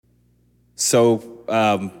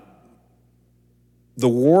The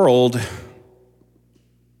world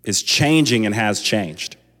is changing and has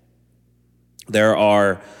changed. There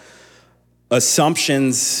are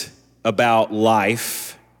assumptions about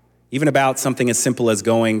life, even about something as simple as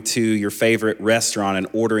going to your favorite restaurant and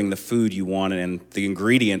ordering the food you want and the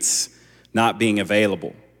ingredients not being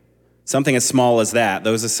available. Something as small as that,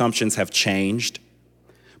 those assumptions have changed,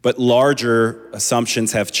 but larger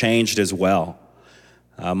assumptions have changed as well.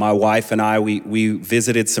 My wife and I, we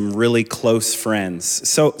visited some really close friends,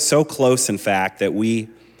 so close, in fact, that we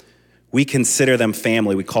consider them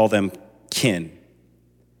family. We call them kin.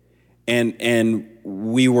 And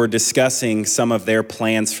we were discussing some of their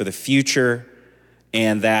plans for the future,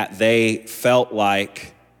 and that they felt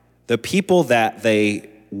like the people that they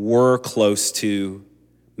were close to,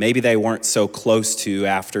 maybe they weren't so close to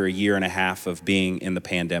after a year and a half of being in the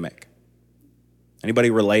pandemic.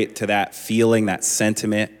 Anybody relate to that feeling, that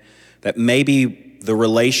sentiment, that maybe the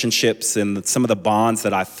relationships and some of the bonds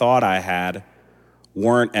that I thought I had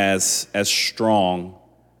weren't as strong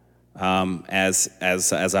as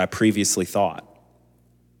I previously thought?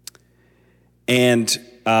 And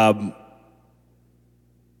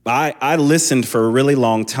I listened for a really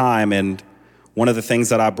long time, and one of the things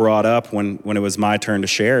that I brought up when it was my turn to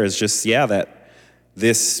share is just, that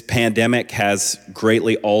this pandemic has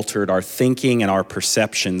greatly altered our thinking and our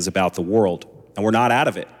perceptions about the world, and we're not out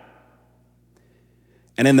of it.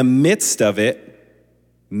 And in the midst of it,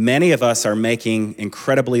 many of us are making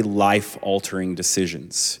incredibly life-altering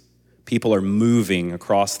decisions. People are moving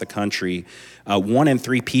across the country. 1 in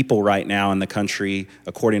 3 people right now in the country,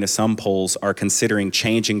 according to some polls, are considering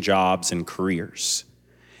changing jobs and careers.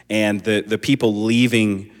 And the people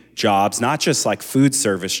leaving jobs, not just like food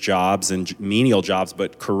service jobs and menial jobs,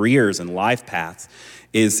 but careers and life paths,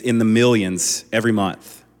 is in the millions every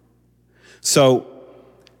month. So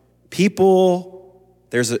people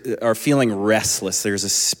are feeling restless. There's a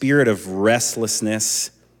spirit of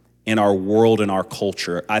restlessness in our world and our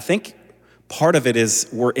culture. I think part of it is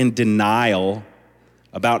we're in denial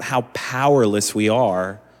about how powerless we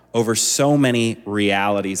are over so many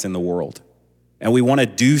realities in the world. And we want to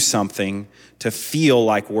do something to feel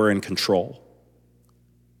like we're in control.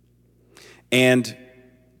 And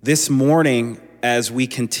this morning, as we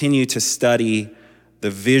continue to study the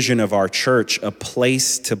vision of our church, a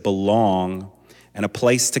place to belong and a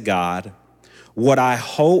place to God, what I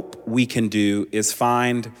hope we can do is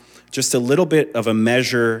find just a little bit of a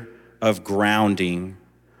measure of grounding,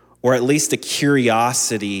 or at least a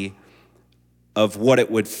curiosity of what it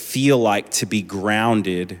would feel like to be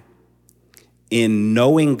grounded in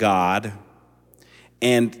knowing God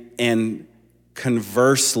and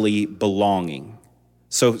conversely belonging.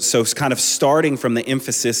 So it's kind of starting from the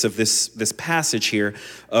emphasis of this passage here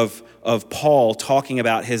of Paul talking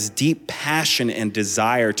about his deep passion and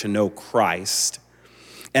desire to know Christ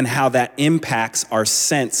and how that impacts our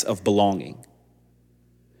sense of belonging.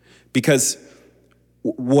 Because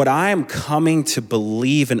what I am coming to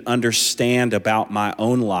believe and understand about my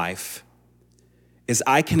own life is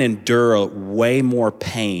I can endure way more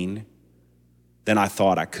pain than I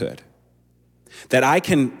thought I could. That I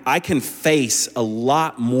can face a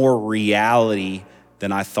lot more reality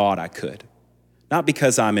than I thought I could. Not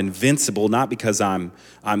because I'm invincible, not because I'm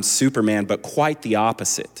Superman, but quite the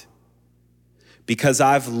opposite. Because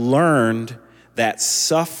I've learned that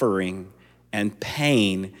suffering and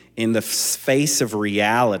pain in the face of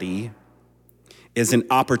reality is an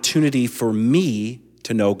opportunity for me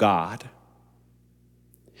to know God.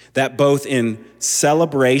 That both in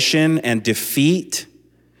celebration and defeat,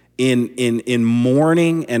 in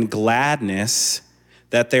mourning and gladness,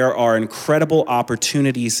 that there are incredible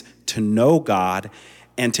opportunities to know God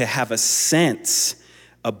and to have a sense,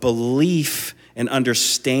 a belief, and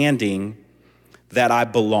understanding that I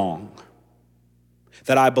belong.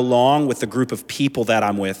 That I belong with the group of people that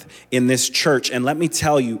I'm with in this church. And let me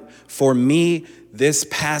tell you, for me, this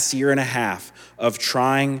past year and a half of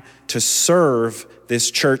trying to serve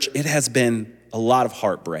this church, it has been a lot of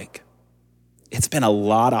heartbreak. It's been a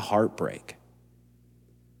lot of heartbreak.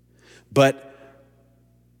 But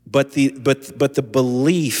the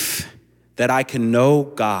belief that I can know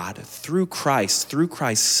God through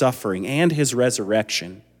Christ's suffering and his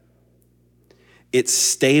resurrection, it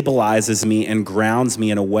stabilizes me and grounds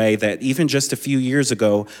me in a way that even just a few years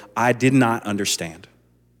ago, I did not understand.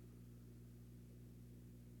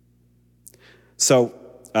 So,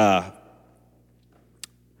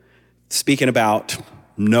 speaking about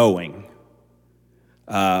knowing,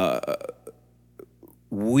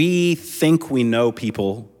 we think we know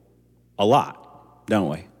people a lot, don't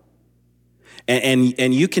we?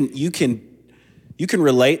 And you can You can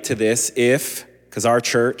relate to this because our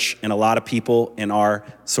church and a lot of people in our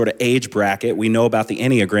sort of age bracket, we know about the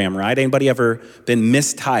Enneagram, right? Anybody ever been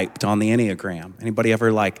mistyped on the Enneagram? Anybody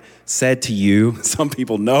ever said to you, some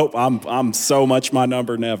people, nope, I'm so much my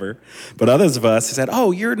number, never. But others of us said,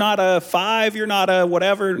 oh, you're not a 5, you're not a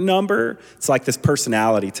whatever number. It's like this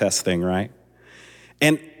personality test thing, right?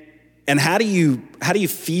 And how do you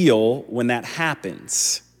feel when that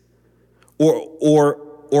happens?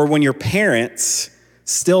 Or when your parents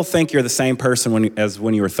still think you're the same person as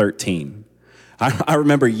when you were 13. I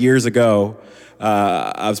remember years ago,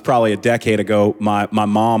 I was probably a decade ago, my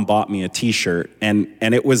mom bought me a t-shirt, and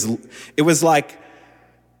it was like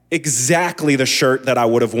exactly the shirt that I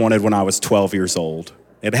would have wanted when I was 12 years old.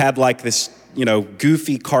 It had this,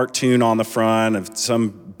 goofy cartoon on the front of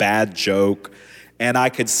some bad joke, and I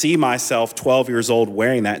could see myself 12 years old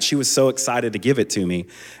wearing that. She was so excited to give it to me,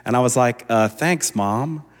 and I was like, thanks,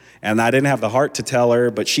 Mom. And I didn't have the heart to tell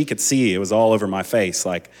her, but she could see it was all over my face.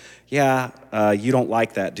 Yeah, you don't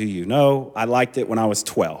like that, do you? No, I liked it when I was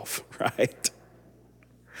 12, right?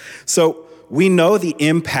 So we know the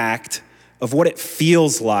impact of what it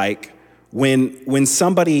feels like when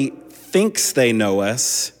somebody thinks they know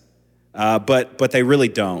us, but they really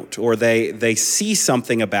don't, or they see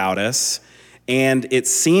something about us, and it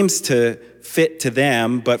seems to fit to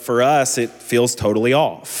them, but for us, it feels totally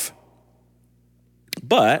off.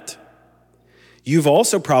 But you've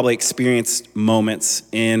also probably experienced moments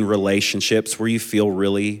in relationships where you feel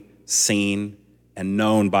really seen and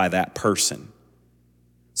known by that person.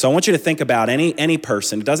 So I want you to think about any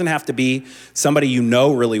person. It doesn't have to be somebody you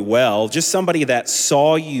know really well, just somebody that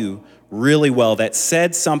saw you really well, that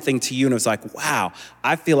said something to you and it was like, wow,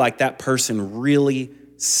 I feel like that person really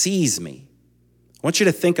sees me. I want you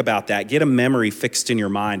to think about that. Get a memory fixed in your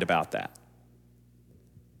mind about that.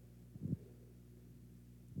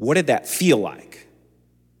 What did that feel like?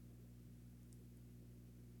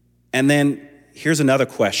 And then here's another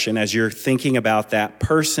question as you're thinking about that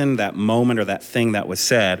person, that moment, or that thing that was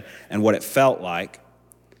said and what it felt like.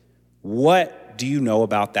 What do you know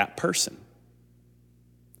about that person?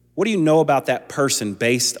 What do you know about that person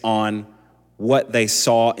based on what they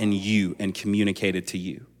saw in you and communicated to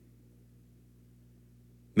you?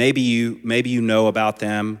 Maybe you know about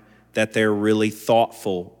them that they're really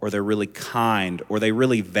thoughtful, or they're really kind, or they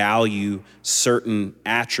really value certain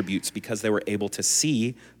attributes because they were able to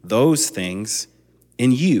see those things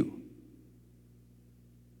in you.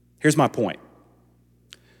 Here's my point.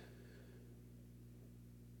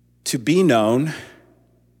 To be known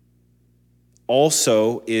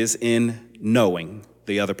also is in knowing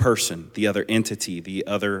the other person, the other entity, the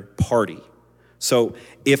other party. So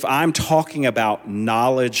if I'm talking about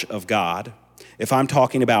knowledge of God, if I'm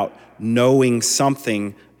talking about knowing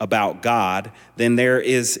something about God, then there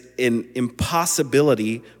is an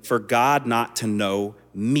impossibility for God not to know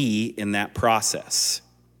me in that process.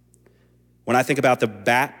 When I think about the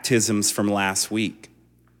baptisms from last week,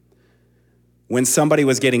 when somebody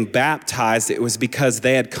was getting baptized, it was because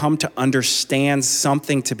they had come to understand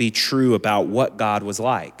something to be true about what God was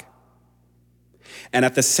like. And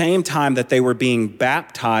at the same time that they were being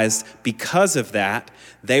baptized, because of that,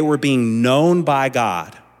 they were being known by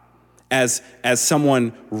God as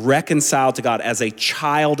someone reconciled to God, as a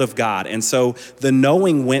child of God. And so the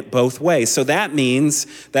knowing went both ways. So that means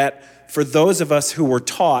that for those of us who were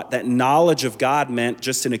taught that knowledge of God meant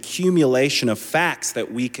just an accumulation of facts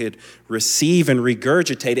that we could receive and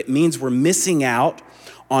regurgitate, it means we're missing out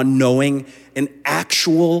on knowing an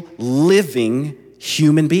actual living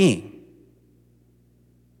human being.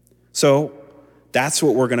 So that's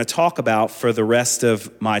what we're going to talk about for the rest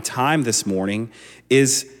of my time this morning,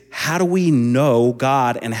 is how do we know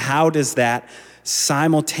God, and how does that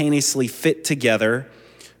simultaneously fit together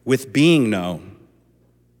with being known?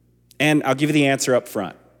 And I'll give you the answer up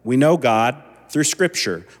front. We know God through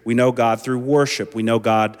Scripture. We know God through worship. We know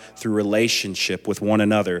God through relationship with one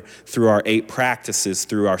another, through our 8 practices,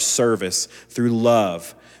 through our service, through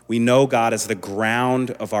love. We know God as the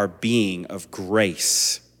ground of our being, of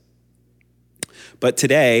grace. But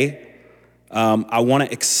today, I want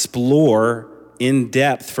to explore in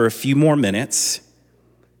depth for a few more minutes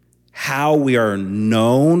how we are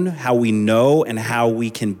known, how we know, and how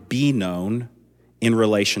we can be known in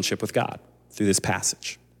relationship with God through this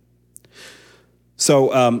passage.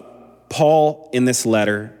 So Paul, in this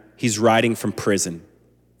letter, he's writing from prison.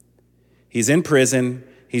 He's in prison.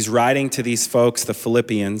 He's writing to these folks, the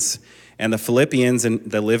Philippians, and the Philippians,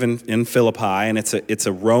 they live in Philippi, and it's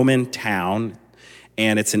a Roman town,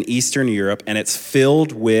 and it's in Eastern Europe, and it's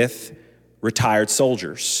filled with retired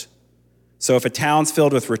soldiers. So if a town's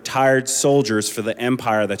filled with retired soldiers for the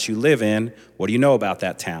empire that you live in, what do you know about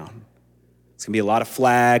that town? It's going to be a lot of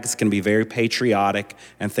flags. It's going to be very patriotic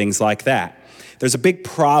and things like that. There's a big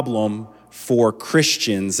problem for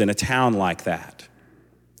Christians in a town like that,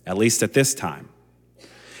 at least at this time.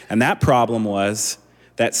 And that problem was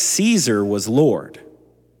that Caesar was Lord,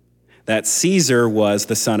 that Caesar was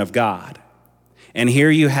the Son of God. And here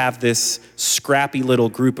you have this scrappy little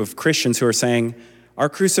group of Christians who are saying, our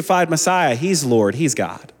crucified Messiah, he's Lord, he's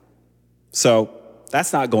God. So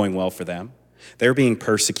that's not going well for them. They're being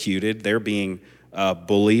persecuted. They're being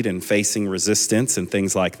bullied and facing resistance and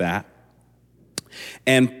things like that.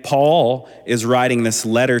 And Paul is writing this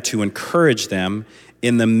letter to encourage them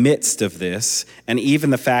in the midst of this, and even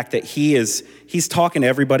the fact that he's talking to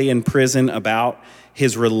everybody in prison about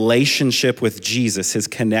his relationship with Jesus, his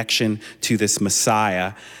connection to this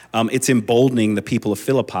Messiah. It's emboldening the people of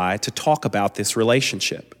Philippi to talk about this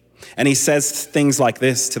relationship. And he says things like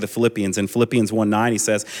this to the Philippians. In Philippians 1:9, he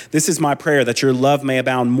says, "This is my prayer, that your love may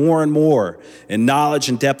abound more and more in knowledge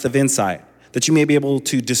and depth of insight, that you may be able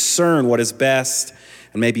to discern what is best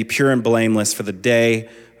and may be pure and blameless for the day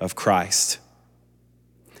of Christ."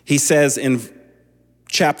 He says in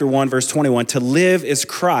chapter 1, verse 21, "To live is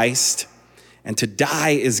Christ, and to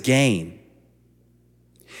die is gain."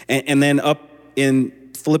 And then up in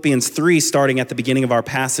Philippians 3, starting at the beginning of our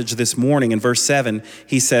passage this morning in verse 7,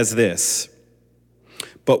 he says this,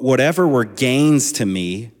 "But whatever were gains to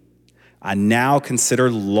me, I now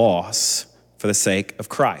consider loss for the sake of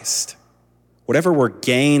Christ." Whatever were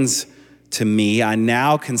gains to me, I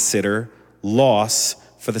now consider loss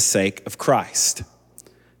for the sake of Christ.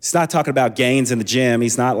 He's not talking about gains in the gym.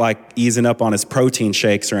 He's not like easing up on his protein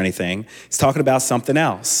shakes or anything. He's talking about something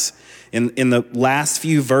else. In the last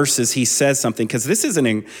few verses, he says something, because this is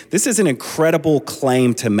an incredible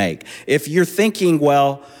claim to make. If you're thinking,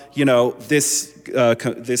 well, you know, this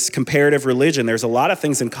comparative religion, there's a lot of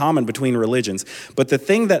things in common between religions. But the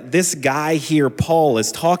thing that this guy here, Paul,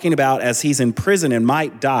 is talking about as he's in prison and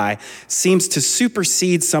might die, seems to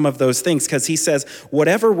supersede some of those things, because he says,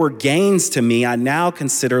 whatever were gains to me, I now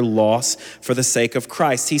consider loss for the sake of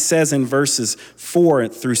Christ. He says in verses 4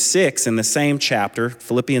 through 6 in the same chapter,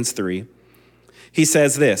 Philippians 3, he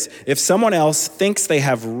says this, "If someone else thinks they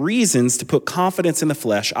have reasons to put confidence in the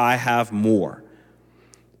flesh, I have more.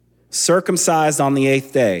 Circumcised on the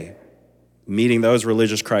 8th day," meeting those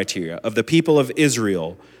religious criteria, "of the people of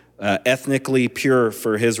Israel, ethnically pure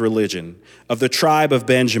for his religion, of the tribe of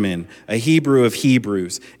Benjamin, a Hebrew of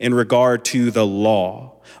Hebrews, in regard to the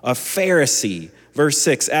law, a Pharisee," verse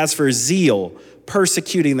 6, "as for zeal,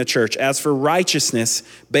 persecuting the church, as for righteousness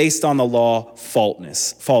based on the law,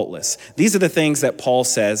 faultless." These are the things that Paul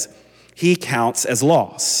says he counts as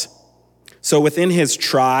loss. So within his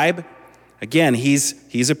tribe, again, he's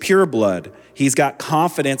a pureblood. He's got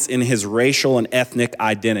confidence in his racial and ethnic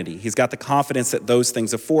identity. He's got the confidence that those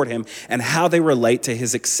things afford him and how they relate to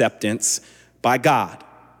his acceptance by God.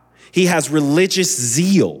 He has religious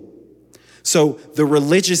zeal. So the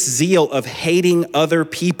religious zeal of hating other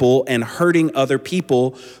people and hurting other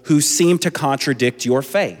people who seem to contradict your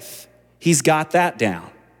faith. He's got that down.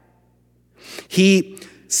 He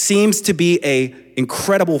seems to be an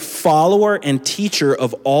incredible follower and teacher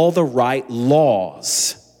of all the right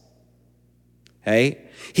laws. Okay?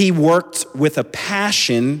 He worked with a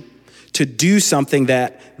passion to do something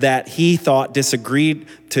that he thought disagreed,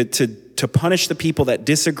 to punish the people that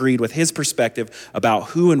disagreed with his perspective about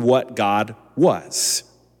who and what God was.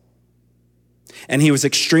 And he was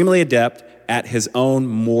extremely adept at his own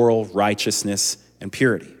moral righteousness and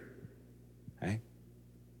purity. Okay?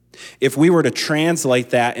 If we were to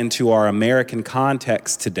translate that into our American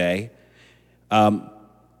context today,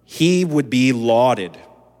 he would be lauded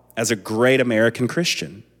as a great American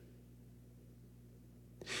Christian.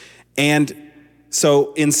 And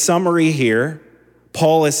so in summary here,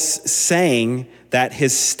 Paul is saying that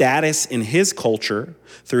his status in his culture,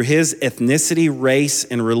 through his ethnicity, race,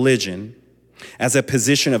 and religion, as a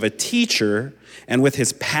position of a teacher, and with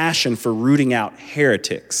his passion for rooting out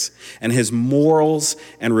heretics, and his morals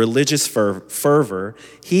and religious fervor,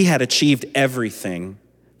 he had achieved everything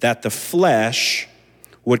that the flesh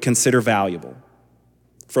would consider valuable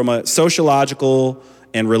from a sociological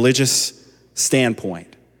and religious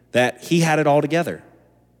standpoint, that he had it all together.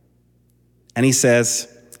 And he says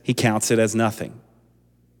he counts it as nothing.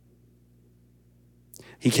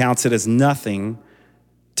 He counts it as nothing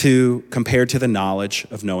compared to the knowledge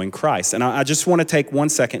of knowing Christ. And I just want to take 1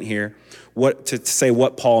 second here to say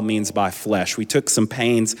what Paul means by flesh. We took some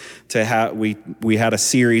pains to have, we had a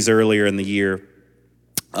series earlier in the year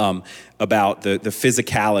about the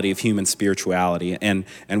physicality of human spirituality. And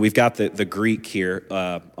we've got the Greek here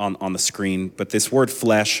on the screen, but this word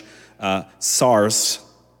flesh, sars,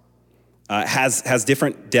 has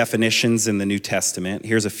different definitions in the New Testament.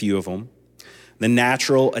 Here's a few of them. The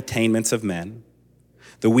natural attainments of men,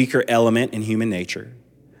 the weaker element in human nature,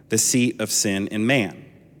 the seat of sin in man,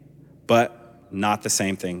 but not the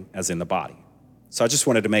same thing as in the body. So I just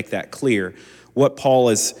wanted to make that clear. What Paul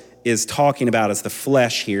is talking about as the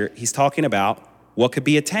flesh here, he's talking about what could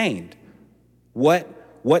be attained. What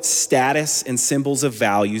status and symbols of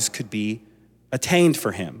values could be attained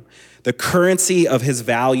for him. The currency of his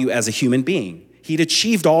value as a human being. He'd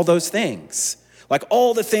achieved all those things. Like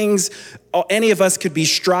all the things any of us could be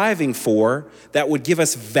striving for that would give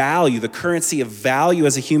us value, the currency of value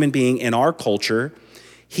as a human being in our culture,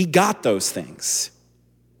 he got those things.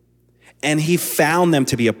 And he found them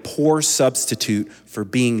to be a poor substitute for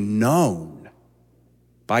being known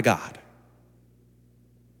by God.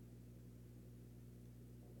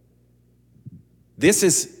 This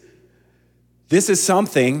is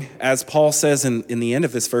something, as Paul says in the end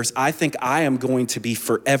of this verse, I think I am going to be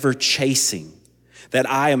forever chasing, that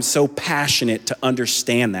I am so passionate to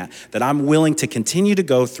understand that I'm willing to continue to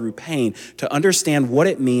go through pain, to understand what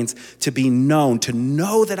it means to be known, to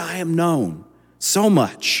know that I am known so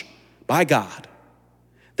much by God,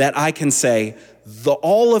 that I can say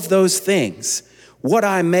all of those things, what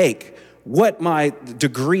I make, what my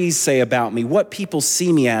degrees say about me, what people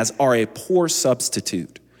see me as, are a poor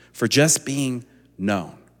substitute for just being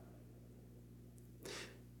known.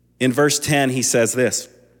 In verse 10, he says this,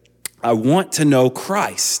 I want to know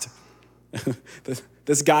Christ.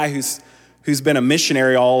 This guy who's been a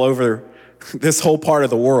missionary all over this whole part of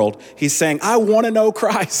the world, he's saying, I want to know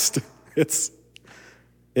Christ. It's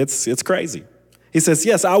crazy. He says,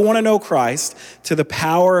 yes, I want to know Christ to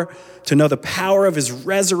know the power of his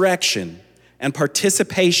resurrection and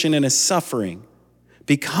participation in his suffering,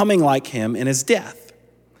 becoming like him in his death,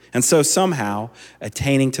 and so somehow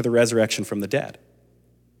attaining to the resurrection from the dead.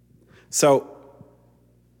 So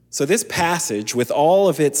this passage, with all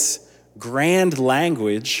of its grand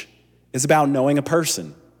language, is about knowing a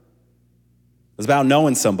person. It's about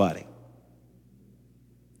knowing somebody.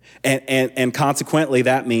 And consequently,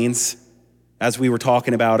 that means, as we were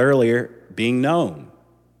talking about earlier, being known.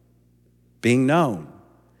 Being known.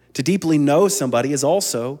 To deeply know somebody is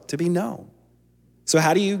also to be known. So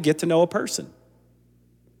how do you get to know a person?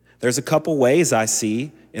 There's a couple ways I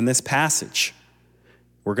see in this passage.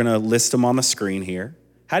 We're going to list them on the screen here.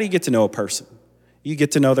 How do you get to know a person? You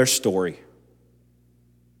get to know their story.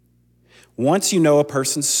 Once you know a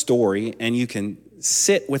person's story and you can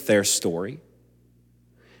sit with their story,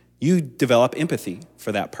 you develop empathy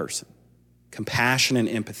for that person, compassion and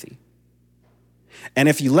empathy. And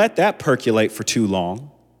if you let that percolate for too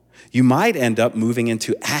long, you might end up moving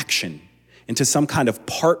into action, into some kind of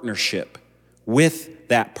partnership with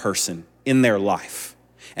that person in their life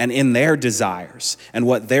and in their desires and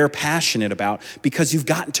what they're passionate about, because you've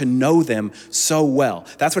gotten to know them so well.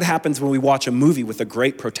 That's what happens when we watch a movie with a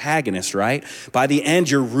great protagonist, right? By the end,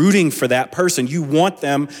 you're rooting for that person. You want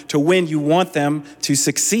them to win. You want them to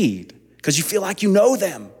succeed because you feel like you know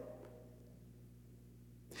them.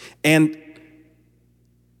 And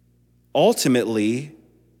ultimately,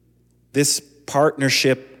 this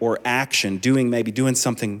partnership or action, maybe doing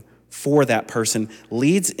something for that person,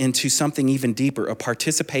 leads into something even deeper, a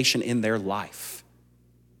participation in their life.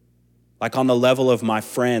 Like on the level of my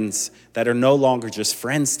friends that are no longer just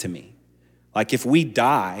friends to me. Like if we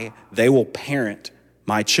die, they will parent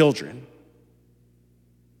my children.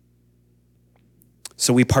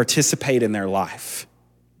 So we participate in their life.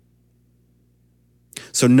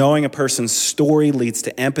 So knowing a person's story leads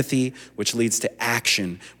to empathy, which leads to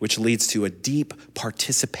action, which leads to a deep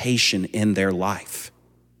participation in their life.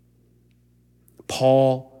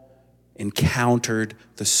 Paul encountered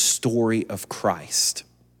the story of Christ.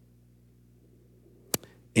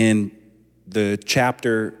 In the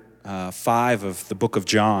chapter 5 of the book of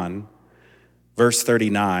John, verse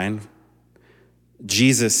 39,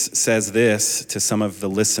 Jesus says this to some of the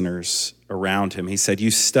listeners around him. He said,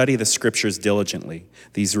 you study the scriptures diligently,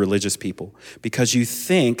 these religious people, because you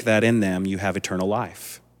think that in them you have eternal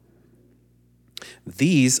life.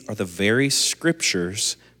 These are the very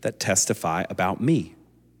scriptures that testify about me.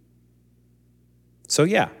 So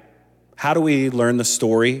yeah, how do we learn the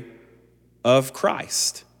story of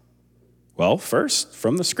Christ? Well, first,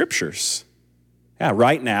 from the scriptures. Yeah,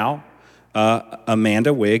 right now,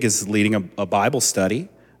 Amanda Wigg is leading a Bible study.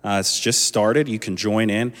 It's just started. You can join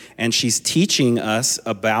in. And she's teaching us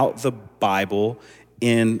about the Bible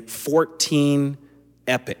in 14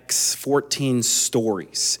 epics, 14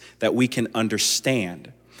 stories that we can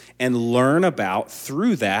understand and learn about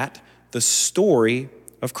through that the story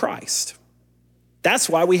of Christ. That's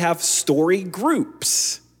why we have story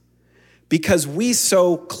groups, because we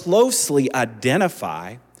so closely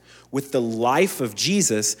identify with the life of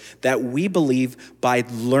Jesus that we believe by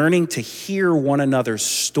learning to hear one another's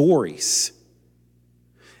stories,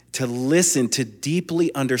 to listen, to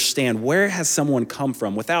deeply understand where has someone come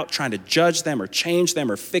from without trying to judge them or change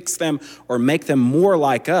them or fix them or make them more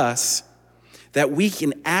like us, that we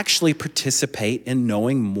can actually participate in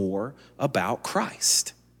knowing more about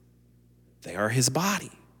Christ. They are his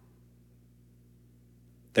body.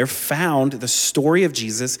 They're found, the story of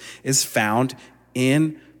Jesus is found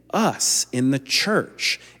in us, in the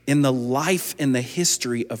church, in the life and the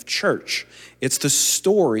history of church. It's the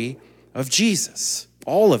story of Jesus,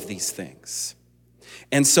 all of these things.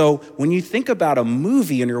 And so when you think about a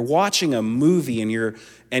movie and you're watching a movie and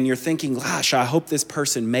you're thinking, gosh, I hope this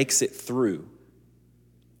person makes it through,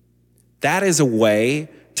 that is a way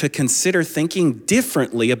to consider thinking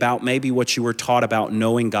differently about maybe what you were taught about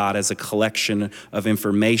knowing God as a collection of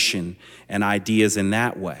information and ideas in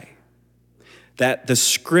that way. That the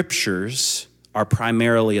scriptures are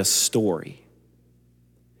primarily a story.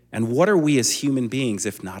 And what are we as human beings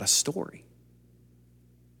if not a story?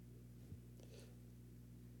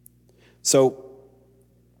 So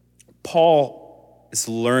Paul is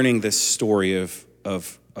learning this story of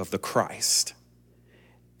the Christ.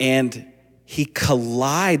 And he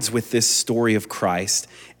collides with this story of Christ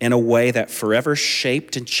in a way that forever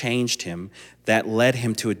shaped and changed him, that led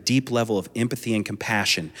him to a deep level of empathy and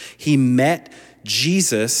compassion. He met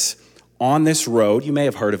Jesus on this road. You may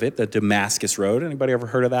have heard of it, the Damascus Road. Anybody ever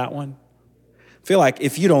heard of that one? I feel like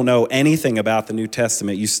if you don't know anything about the New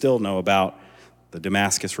Testament, you still know about the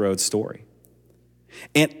Damascus Road story.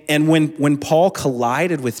 And when Paul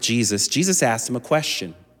collided with Jesus, Jesus asked him a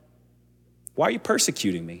question. Why are you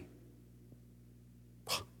persecuting me?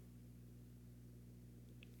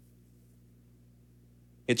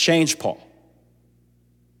 It changed Paul.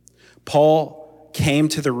 Paul came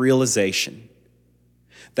to the realization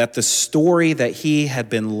that the story that he had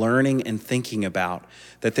been learning and thinking about,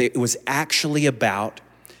 that it was actually about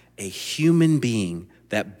a human being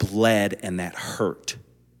that bled and that hurt.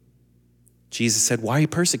 Jesus said, why are you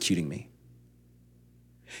persecuting me?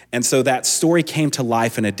 And so that story came to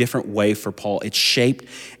life in a different way for Paul. It shaped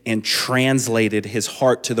and translated his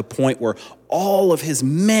heart to the point where all of his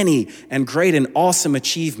many and great and awesome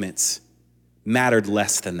achievements mattered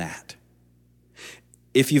less than that.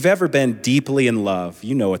 If you've ever been deeply in love,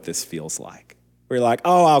 you know what this feels like. We're like,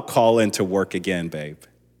 oh, I'll call in to work again, babe,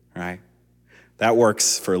 right? That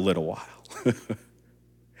works for a little while.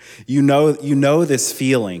 You know this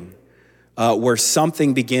feeling where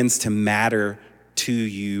something begins to matter to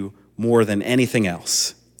you more than anything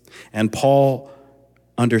else. And Paul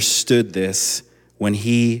understood this when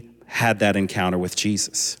he had that encounter with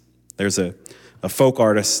Jesus. There's a folk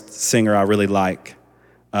artist, singer I really like.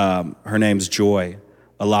 Her name's Joy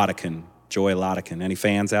Elatican. Joy Elatican. Any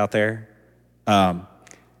fans out there?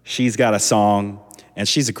 She's got a song, and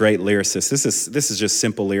she's a great lyricist. This is just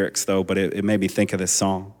simple lyrics, though, but it made me think of this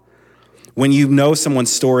song. When you know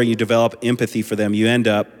someone's story, you develop empathy for them, you end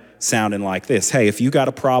up sounding like this. Hey, if you got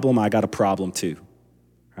a problem, I got a problem too,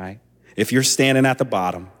 right? If you're standing at the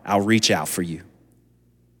bottom, I'll reach out for you.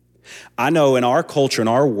 I know in our culture, in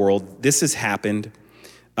our world, this has happened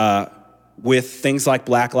with things like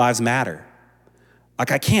Black Lives Matter.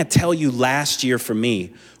 Like, I can't tell you last year for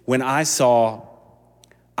me, when I saw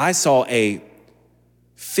a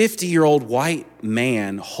 50-year-old white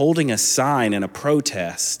man holding a sign in a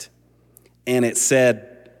protest, and it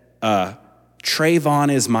said,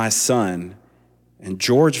 Trayvon is my son, and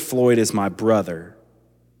George Floyd is my brother,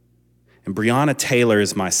 and Breonna Taylor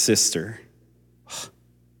is my sister.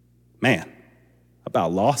 Man, I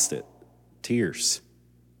about lost it. Tears.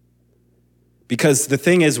 Because the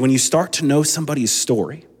thing is, when you start to know somebody's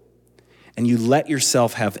story and you let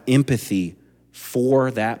yourself have empathy for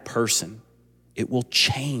that person, it will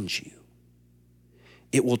change you.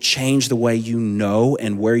 It will change the way you know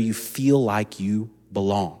and where you feel like you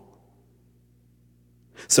belong.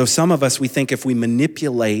 So some of us, we think if we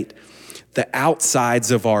manipulate the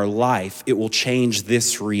outsides of our life, it will change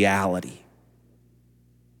this reality.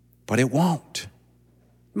 But it won't.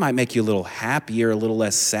 It might make you a little happier, a little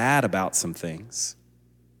less sad about some things.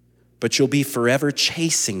 But you'll be forever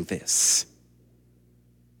chasing this.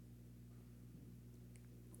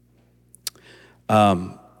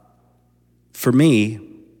 For me,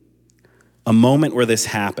 a moment where this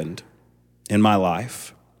happened in my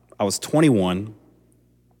life, I was 21,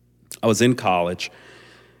 I was in college,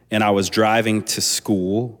 and I was driving to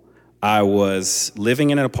school. I was living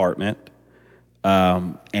in an apartment,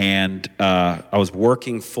 and I was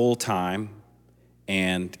working full time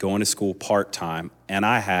and going to school part time. And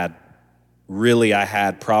I had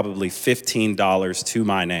probably $15 to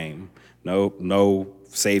my name, no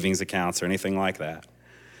savings accounts or anything like that.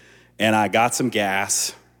 And I got some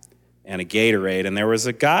gas and a Gatorade, and there was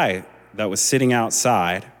a guy that was sitting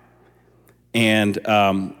outside. And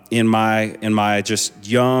in my just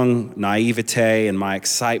young naivete and my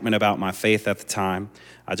excitement about my faith at the time,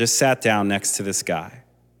 I just sat down next to this guy.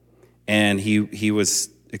 And he was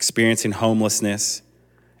experiencing homelessness,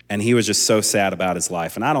 and he was just so sad about his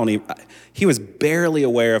life. And he was barely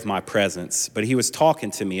aware of my presence, but he was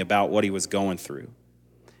talking to me about what he was going through.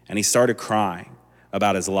 And he started crying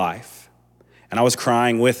about his life. And I was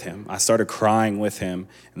crying with him. I started crying with him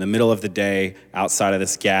in the middle of the day outside of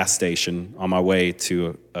this gas station on my way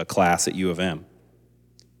to a class at U of M.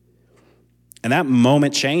 And that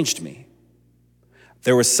moment changed me.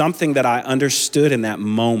 There was something that I understood in that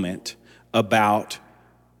moment about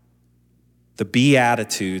the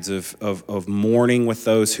beatitudes of mourning with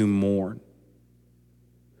those who mourn,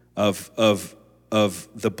 of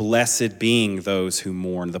the blessed being those who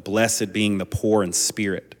mourn, the blessed being the poor in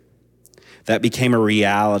spirit. That became a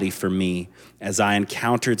reality for me as I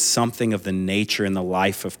encountered something of the nature and the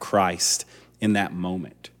life of Christ in that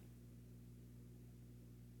moment.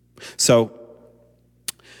 So,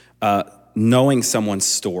 knowing someone's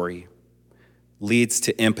story leads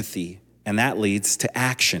to empathy, and that leads to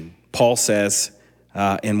action. Paul says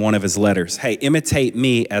in one of his letters, hey, imitate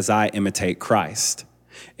me as I imitate Christ.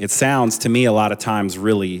 It sounds to me a lot of times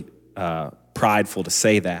really prideful to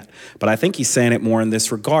say that, but I think he's saying it more in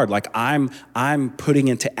this regard. Like I'm putting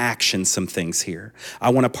into action some things here.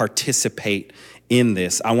 I want to participate in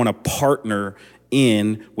this. I want to partner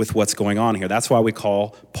in with what's going on here. That's why we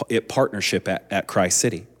call it partnership at Christ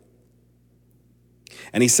City.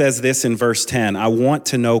 And he says this in verse 10, I want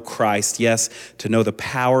to know Christ, yes, to know the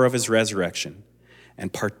power of his resurrection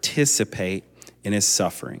and participate in his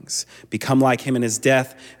sufferings, become like him in his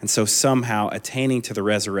death, and so somehow attaining to the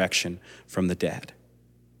resurrection from the dead.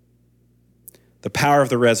 The power of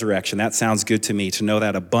the resurrection, that sounds good to me, to know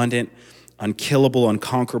that abundant, unkillable,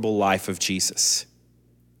 unconquerable life of Jesus.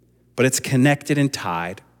 But it's connected and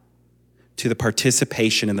tied to the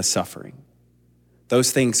participation in the suffering.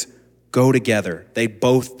 Those things go together. They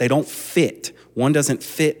don't fit. One doesn't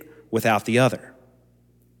fit without the other.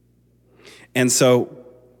 And so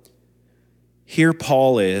here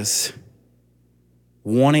Paul is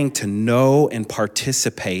wanting to know and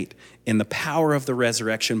participate in the power of the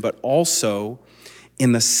resurrection, but also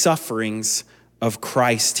in the sufferings of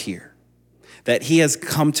Christ here. That he has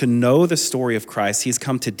come to know the story of Christ. He's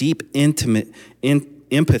come to deep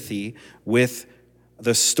empathy with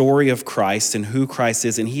the story of Christ and who Christ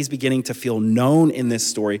is, and he's beginning to feel known in this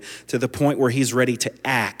story to the point where he's ready to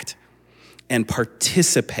act and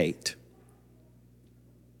participate.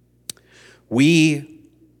 We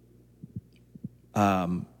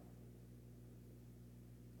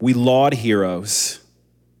laud heroes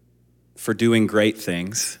for doing great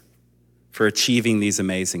things, for achieving these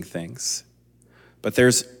amazing things. But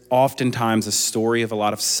there's oftentimes a story of a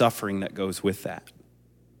lot of suffering that goes with that.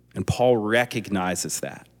 And Paul recognizes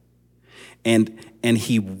that. And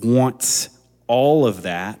he wants all of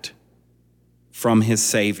that from his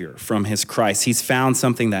Savior, from his Christ. He's found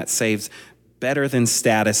something that saves better than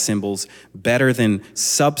status symbols, better than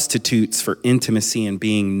substitutes for intimacy and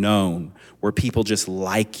being known, where people just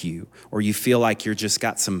like you, or you feel like you're just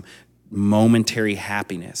got some momentary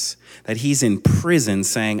happiness. That he's in prison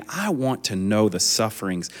saying, I want to know the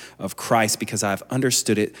sufferings of Christ because I've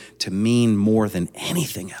understood it to mean more than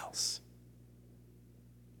anything else.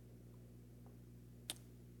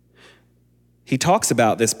 He talks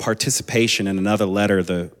about this participation in another letter,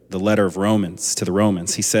 the letter of Romans, to the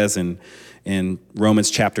Romans. He says in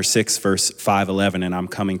Romans chapter 6, verse 5:11, and I'm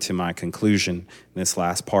coming to my conclusion in this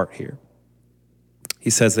last part here. He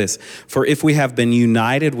says this, for if we have been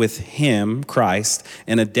united with him, Christ,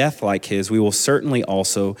 in a death like his, we will certainly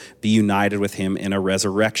also be united with him in a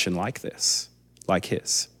resurrection like his.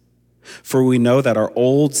 For we know that our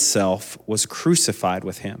old self was crucified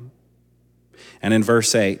with him. And in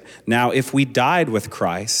verse 8, now if we died with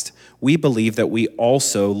Christ, we believe that we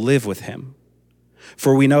also live with him.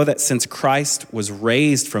 For we know that since Christ was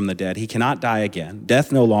raised from the dead, he cannot die again.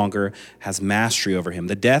 Death no longer has mastery over him.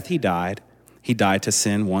 The death he died to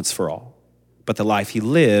sin once for all. But the life he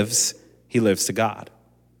lives to God.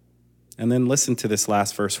 And then listen to this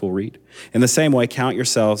last verse we'll read. In the same way, count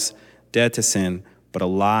yourselves dead to sin, but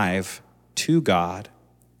alive to God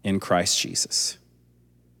in Christ Jesus.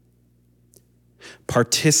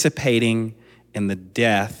 participating in the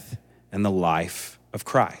death and the life of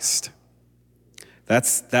Christ.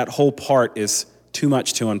 That whole part is too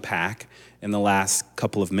much to unpack in the last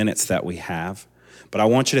couple of minutes that we have. But I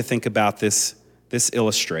want you to think about this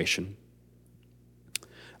illustration.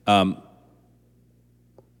 A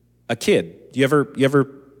kid. You ever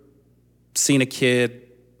seen a kid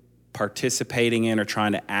participating in or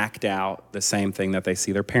trying to act out the same thing that they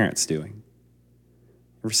see their parents doing?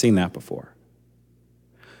 Ever seen that before?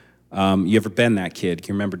 You ever been that kid?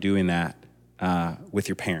 Can you remember doing that with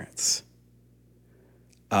your parents?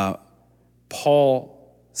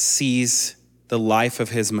 Paul sees the life of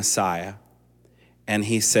his Messiah, and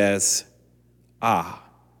he says,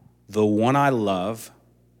 the one I love,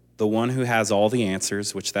 the one who has all the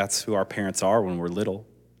answers, which that's who our parents are when we're little,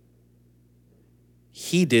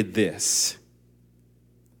 he did this.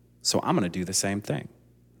 So I'm going to do the same thing.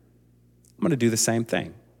 I'm going to do the same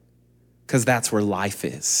thing. Because that's where life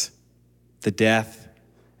is, the death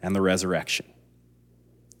and the resurrection.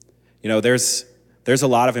 You know, there's a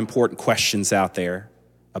lot of important questions out there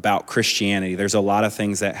about Christianity. There's a lot of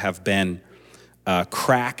things that have been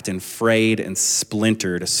cracked and frayed and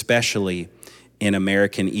splintered, especially in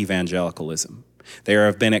American evangelicalism. There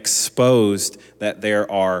have been exposed that there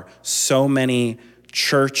are so many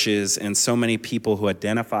churches and so many people who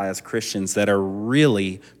identify as Christians that are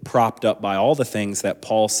really propped up by all the things that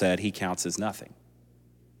Paul said he counts as nothing.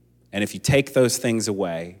 And if you take those things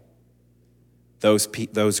away,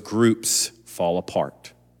 those groups fall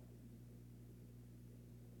apart.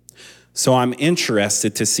 So I'm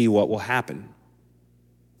interested to see what will happen.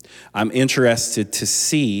 I'm interested to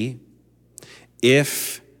see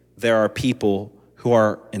if there are people who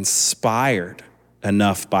are inspired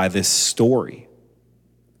enough by this story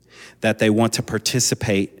that they want to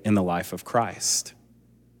participate in the life of Christ.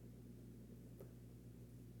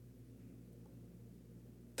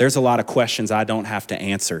 There's a lot of questions I don't have to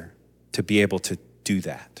answer to be able to do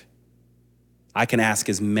that. I can ask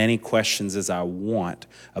as many questions as I want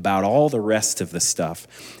about all the rest of the stuff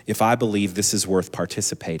if I believe this is worth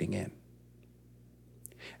participating in.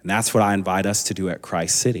 And that's what I invite us to do at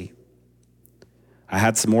Christ City. I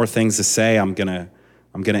had some more things to say. I'm gonna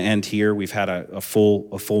end here. We've had a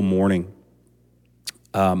full morning.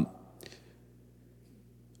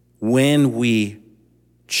 When we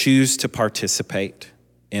choose to participate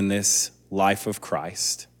in this life of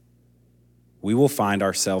Christ, we will find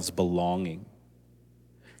ourselves belonging.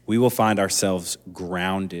 We will find ourselves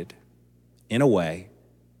grounded in a way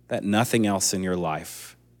that nothing else in your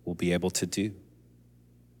life will be able to do.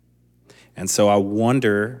 And so I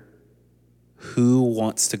wonder who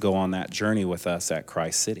wants to go on that journey with us at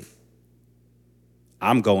Christ City.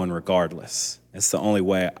 I'm going regardless. It's the only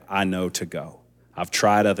way I know to go. I've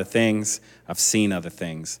tried other things. I've seen other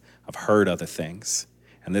things. I've heard other things.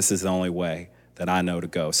 And this is the only way that I know to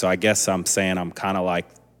go. So I guess I'm saying I'm kind of like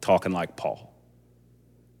talking like Paul.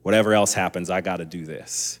 Whatever else happens, I got to do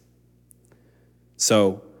this.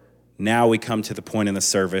 So now we come to the point in the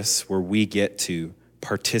service where we get to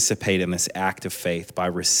participate in this act of faith by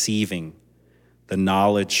receiving the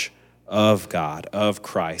knowledge of God, of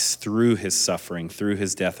Christ, through his suffering, through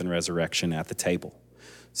his death and resurrection at the table.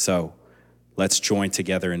 So let's join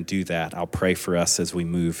together and do that. I'll pray for us as we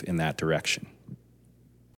move in that direction.